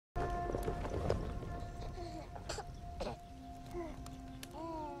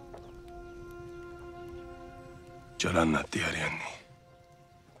Jalanna tiarianni.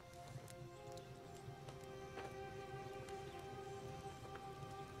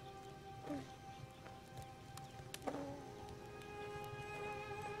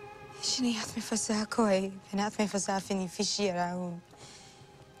 شنيات مفزع كوي بنات مفزع فيني في شي راون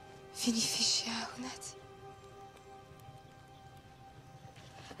فيني في شي راونات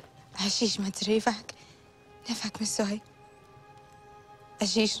عشيش ما تريفك نفك مسوي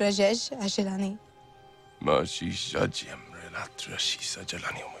عشيش رجاج عجلاني ما عشيش جاجي امرلات رشيس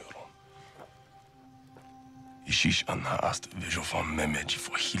عجلاني وميرون يشيش أنا أست فيجو فان ممجي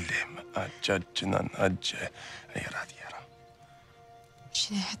فوهيلم أجاجنان أجا أيرادي يرا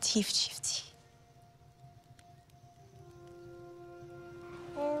شنو هتيف شفتي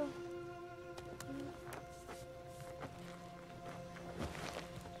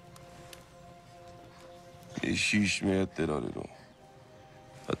يشيش ما يتراريرو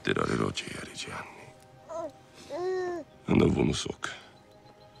أتراريرو جياري جاني أنا فونسوك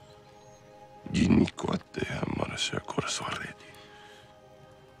جينيكو أتي همانا سيكور سواريدي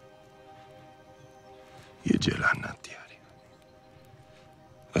يجيل عنا تياري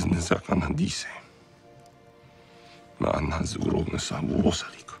أزنزاك أنا ديسي ما أنا زورو نسابو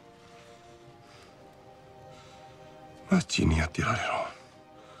وصليك ما تجيني أتراريرو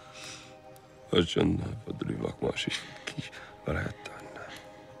عشان فدريبك ماشي كي بريت عنا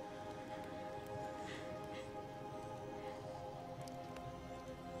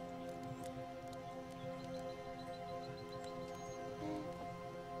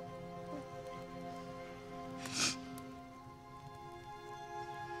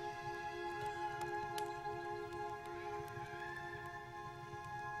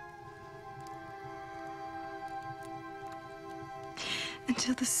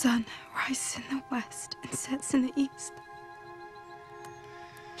Until the sun rises in the west and sets in the east.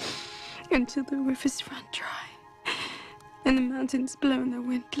 Until the rivers run dry and the mountains blow in the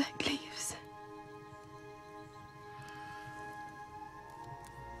wind like leaves.